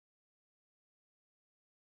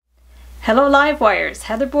Hello live wires,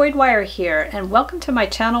 Heather Boyd Wire here, and welcome to my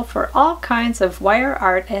channel for all kinds of wire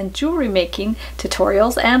art and jewelry making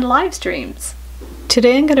tutorials and live streams.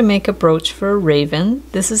 Today I'm going to make a brooch for a raven.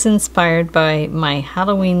 This is inspired by my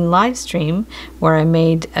Halloween live stream where I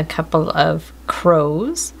made a couple of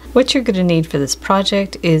crows. What you're going to need for this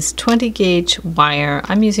project is 20 gauge wire.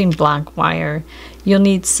 I'm using black wire. You'll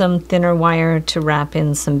need some thinner wire to wrap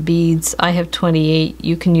in some beads. I have 28.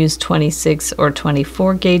 You can use 26 or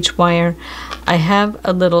 24 gauge wire. I have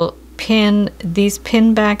a little pin. These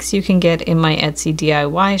pin backs you can get in my Etsy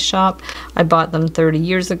DIY shop. I bought them 30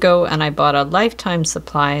 years ago and I bought a lifetime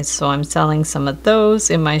supply, so I'm selling some of those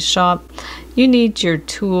in my shop. You need your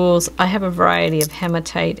tools. I have a variety of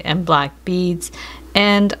hematite and black beads,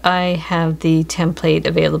 and I have the template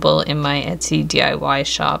available in my Etsy DIY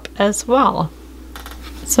shop as well.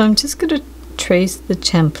 So I'm just going to trace the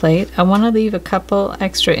template. I want to leave a couple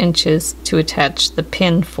extra inches to attach the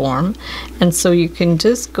pin form, and so you can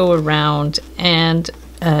just go around and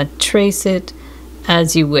trace it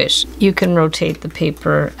as you wish. You can rotate the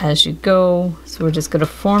paper as you go. So we're just going to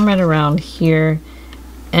form it around here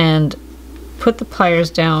and put the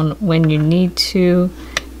pliers down when you need to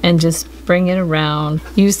and just bring it around.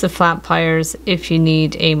 Use the flat pliers if you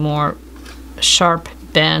need a more sharp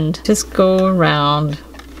bend. Just go around,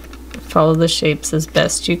 follow the shapes as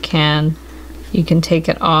best you can. You can take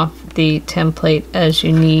it off the template as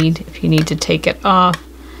you need. If you need to take it off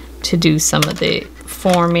to do some of the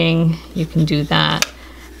forming, you can do that.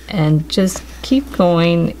 And just keep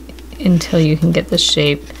going until you can get the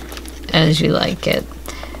shape as you like it.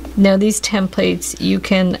 Now these templates, you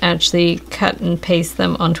can actually cut and paste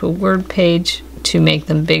them onto a Word page to make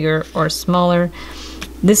them bigger or smaller.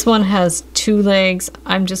 This one has two legs.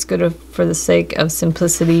 I'm just going to, for the sake of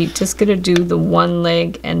simplicity, just going to do the one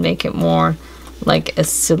leg and make it more like a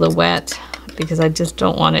silhouette because I just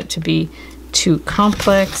don't want it to be too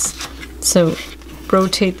complex. So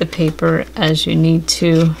rotate the paper as you need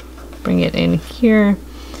to, bring it in here.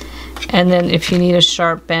 And then if you need a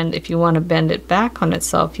sharp bend, if you want to bend it back on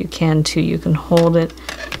itself, you can too. You can hold it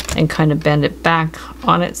and kind of bend it back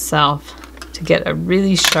on itself to get a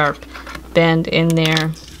really sharp bend in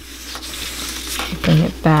there. Bring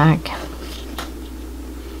it back.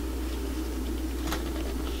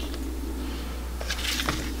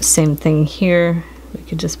 Same thing here. We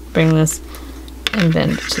could just bring this and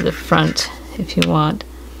bend it to the front if you want.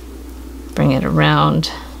 Bring it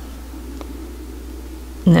around.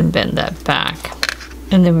 And then bend that back.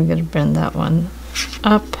 And then we're going to bend that one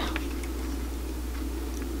up.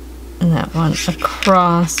 And that one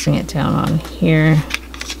across. Bring it down on here.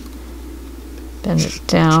 Bend it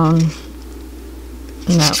down.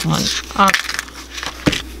 And that one up.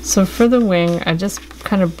 So for the wing, I just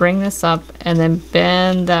kind of bring this up and then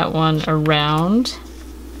bend that one around.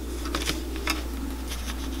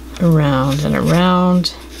 Around and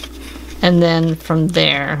around. And then from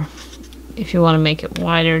there, if you want to make it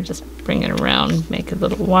wider, just bring it around, make it a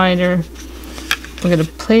little wider. We're going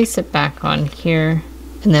to place it back on here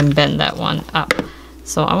and then bend that one up.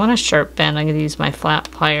 So I want a sharp bend. I'm going to use my flat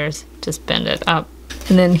pliers, just bend it up.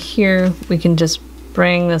 And then here we can just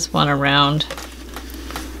bring this one around.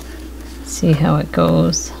 See how it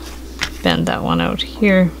goes. Bend that one out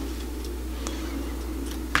here.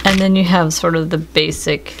 And then you have sort of the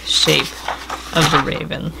basic shape of the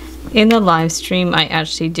raven. In the live stream, I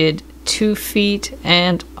actually did 2 feet,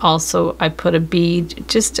 and also I put a bead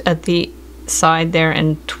just at the side there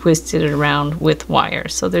and twisted it around with wire.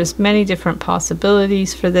 So there's many different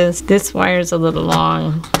possibilities for this. This wire is a little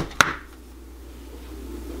long.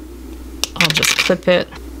 I'll just clip it.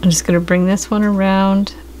 I'm just going to bring this one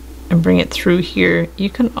around and bring it through here. You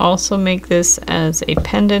can also make this as a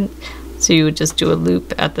pendant, so you would just do a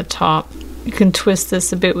loop at the top. You can twist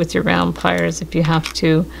this a bit with your round pliers if you have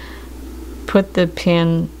to. Put the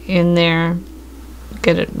pin in there,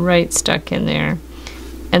 get it right stuck in there,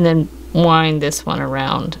 and then wind this one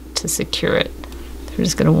around to secure it. So we're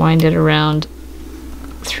just going to wind it around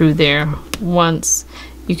through there once.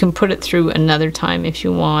 You can put it through another time if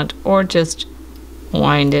you want, or just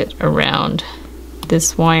wind it around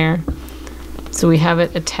this wire. So we have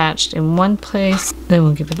it attached in one place. Then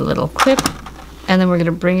we'll give it a little clip, and then we're going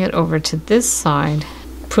to bring it over to this side,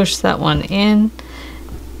 push that one in.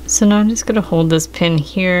 So now I'm just going to hold this pin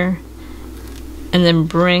here and then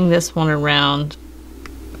bring this one around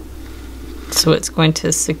so it's going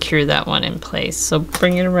to secure that one in place. So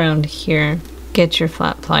bring it around here. Get your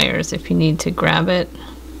flat pliers if you need to grab it.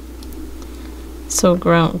 So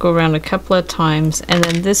go around a couple of times, and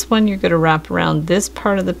then this one you're going to wrap around this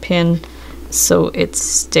part of the pin so it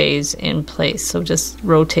stays in place. So just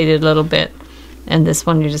rotate it a little bit And this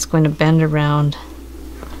one you're just going to bend around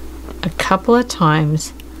a couple of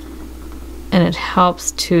times, and it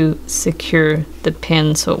helps to secure the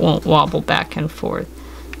pin so it won't wobble back and forth.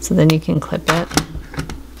 So then you can clip it.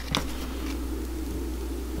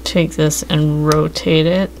 Take this and rotate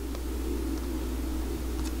it.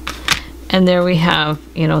 And there we have,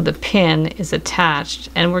 you know, the pin is attached,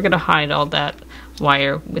 and we're going to hide all that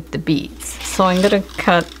wire with the beads. So I'm going to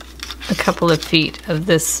cut a couple of feet of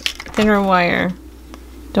this thinner wire.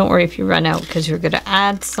 Don't worry if you run out, because you're going to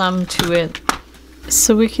add some to it.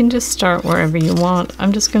 So we can just start wherever you want.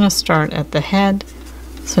 I'm just going to start at the head.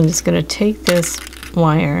 So I'm just going to take this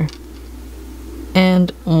wire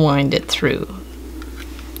and wind it through.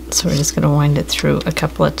 So we're just going to wind it through a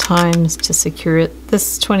couple of times to secure it.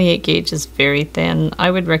 This 28 gauge is very thin.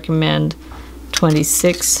 I would recommend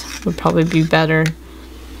 26 would probably be better.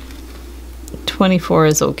 24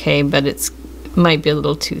 is okay, but it might be a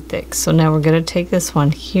little too thick. So now we're going to take this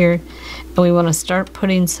one here, and we want to start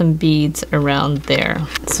putting some beads around there.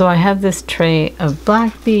 So I have this tray of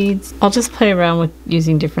black beads. I'll just play around with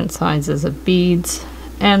using different sizes of beads,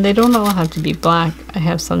 and they don't all have to be black. I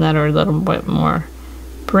have some that are a little bit more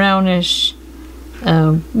brownish,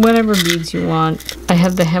 whatever beads you want. I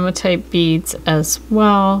have the hematite beads as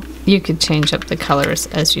well. You could change up the colors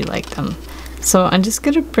as you like them. So I'm just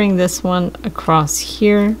going to bring this one across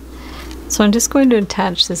here. So I'm just going to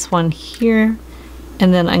attach this one here,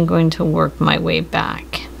 and then I'm going to work my way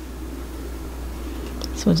back.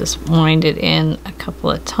 So just wind it in a couple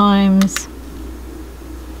of times.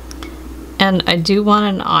 And I do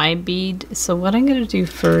want an eye bead. So what I'm going to do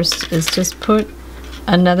first is just put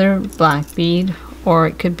another black bead, or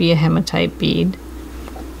it could be a hematite bead,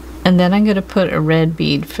 and then I'm going to put a red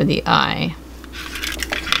bead for the eye,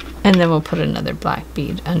 and then we'll put another black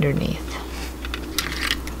bead underneath.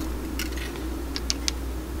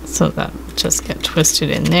 So that will just get twisted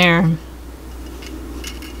in there.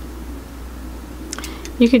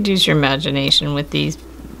 You could use your imagination with these,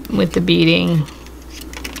 with the beading.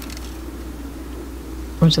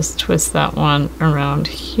 We'll just twist that one around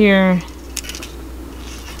here.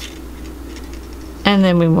 And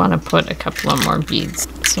then we want to put a couple of more beads.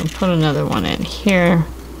 So put another one in here.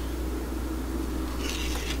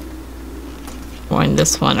 Wind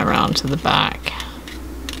this one around to the back.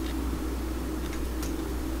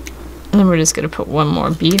 And then we're just going to put one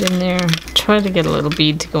more bead in there. Try to get a little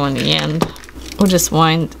bead to go on the end. We'll just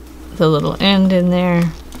wind the little end in there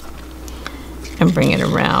and bring it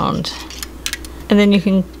around. And then you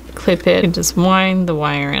can clip it and just wind the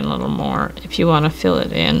wire in a little more if you want to fill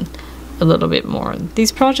it in a little bit more.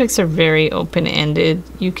 These projects are very open-ended.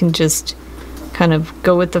 You can just kind of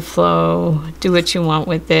go with the flow, do what you want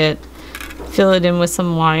with it, fill it in with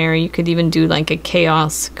some wire. You could even do like a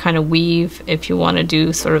chaos kind of weave if you want to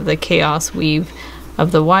do sort of the chaos weave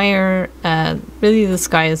of the wire. Really the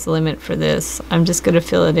sky is the limit for this. I'm just going to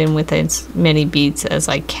fill it in with as many beads as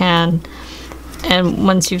I can, and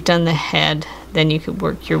once you've done the head, then you could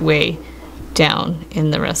work your way down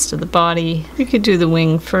in the rest of the body. You could do the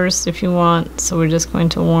wing first if you want. So we're just going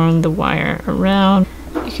to wind the wire around.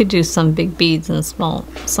 You could do some big beads and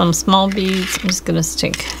some small beads. I'm just going to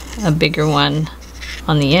stick a bigger one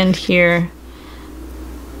on the end here.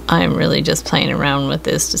 I'm really just playing around with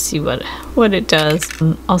this to see what it does.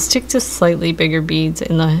 I'll stick to slightly bigger beads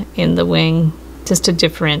in the wing just to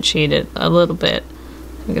differentiate it a little bit.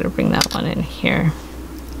 I'm going to bring that one in here.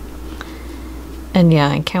 And yeah,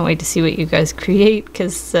 I can't wait to see what you guys create,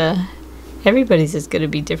 because everybody's is going to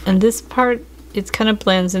be different. And this part, it kind of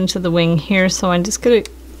blends into the wing here, so I'm just going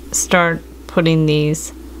to start putting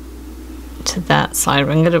these to that side.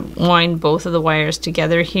 I'm going to wind both of the wires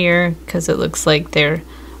together here, because it looks like the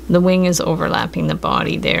wing is overlapping the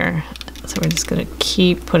body there. So we're just going to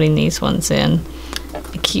keep putting these ones in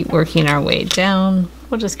and keep working our way down.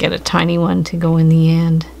 We'll just get a tiny one to go in the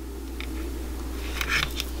end.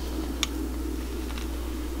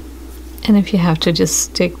 And if you have to, just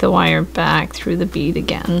stick the wire back through the bead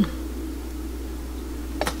again,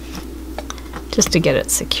 just to get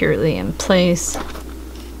it securely in place.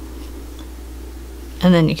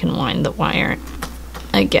 And then you can wind the wire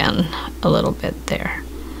again a little bit there.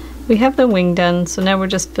 We have the wing done, so now we're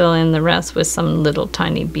just filling the rest with some little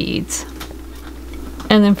tiny beads.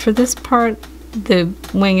 And then for this part, the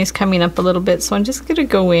wing is coming up a little bit, so I'm just going to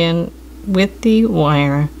go in with the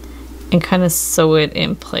wire and kind of sew it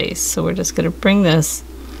in place. So we're just going to bring this,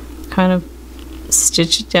 kind of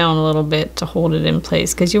stitch it down a little bit to hold it in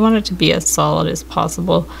place, because you want it to be as solid as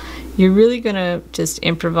possible. You're really going to just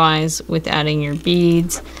improvise with adding your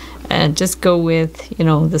beads, and just go with, you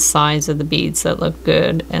know, the size of the beads that look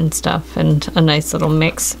good and stuff, and a nice little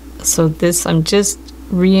mix. So this, I'm just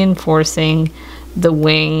reinforcing the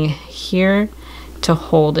wing here to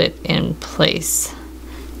hold it in place.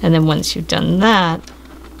 And then once you've done that,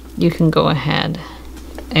 you can go ahead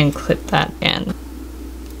and clip that in.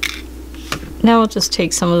 Now I'll just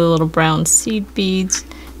take some of the little brown seed beads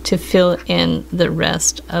to fill in the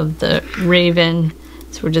rest of the raven.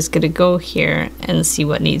 So we're just going to go here and see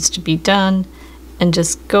what needs to be done, and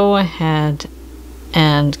just go ahead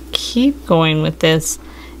and keep going with this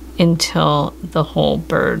until the whole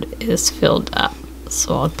bird is filled up.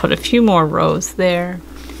 So I'll put a few more rows there.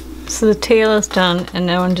 So the tail is done, and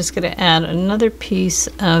now I'm just going to add another piece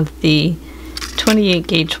of the 28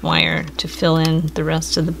 gauge wire to fill in the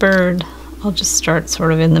rest of the bird. I'll just start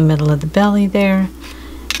sort of in the middle of the belly there,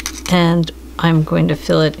 and I'm going to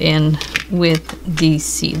fill it in with these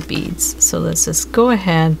seed beads. So let's just go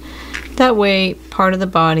ahead. That way part of the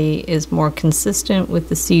body is more consistent with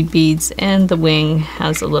the seed beads, and the wing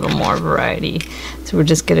has a little more variety. So we're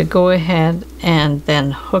just going to go ahead and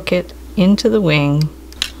then hook it into the wing,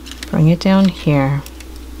 bring it down here,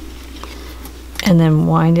 and then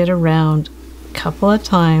wind it around a couple of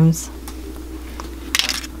times.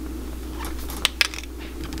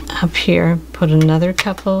 Up here, put another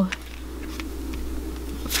couple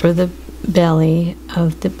for the belly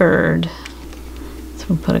of the bird. So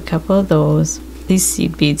we'll put a couple of those. These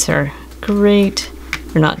seed beads are great.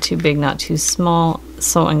 They're not too big, not too small.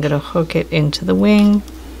 So I'm going to hook it into the wing.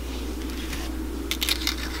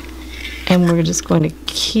 And we're just going to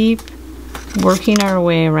keep working our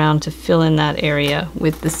way around to fill in that area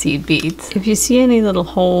with the seed beads. If you see any little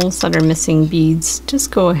holes that are missing beads,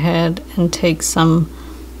 just go ahead and take some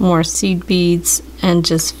more seed beads and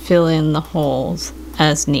just fill in the holes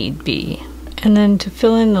as need be. And then to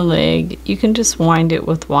fill in the leg, you can just wind it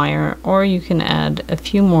with wire, or you can add a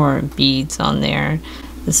few more beads on there.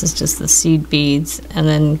 This is just the seed beads, and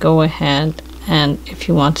then go ahead, and if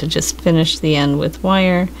you want to just finish the end with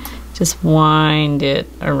wire, just wind it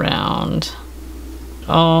around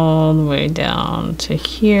all the way down to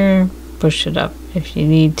here. Push it up if you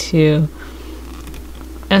need to,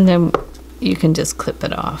 and then you can just clip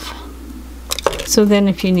it off. So then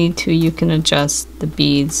if you need to, you can adjust the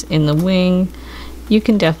beads in the wing. You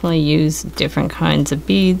can definitely use different kinds of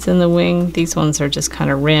beads in the wing. These ones are just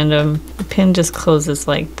kind of random. The pin just closes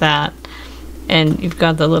like that, and you've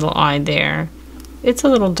got the little eye there. It's a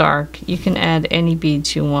little dark. You can add any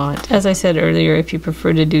beads you want. As I said earlier, if you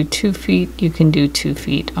prefer to do 2 feet, you can do 2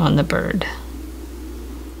 feet on the bird.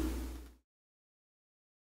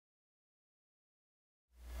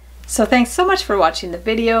 So thanks so much for watching the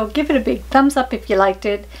video. Give it a big thumbs up if you liked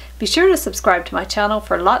it. Be sure to subscribe to my channel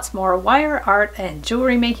for lots more wire art and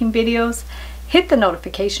jewelry making videos. Hit the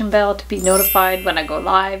notification bell to be notified when I go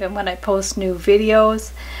live and when I post new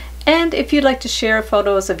videos. And if you'd like to share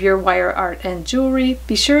photos of your wire art and jewelry,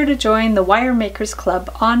 be sure to join the Wire Makers Club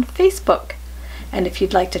on Facebook. And if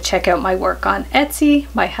you'd like to check out my work on Etsy,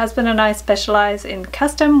 my husband and I specialize in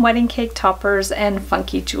custom wedding cake toppers and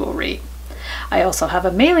funky jewelry. I also have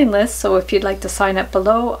a mailing list, so if you'd like to sign up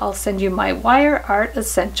below, I'll send you my Wire Art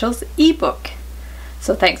Essentials ebook.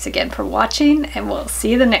 So thanks again for watching, and we'll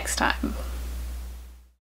see you the next time.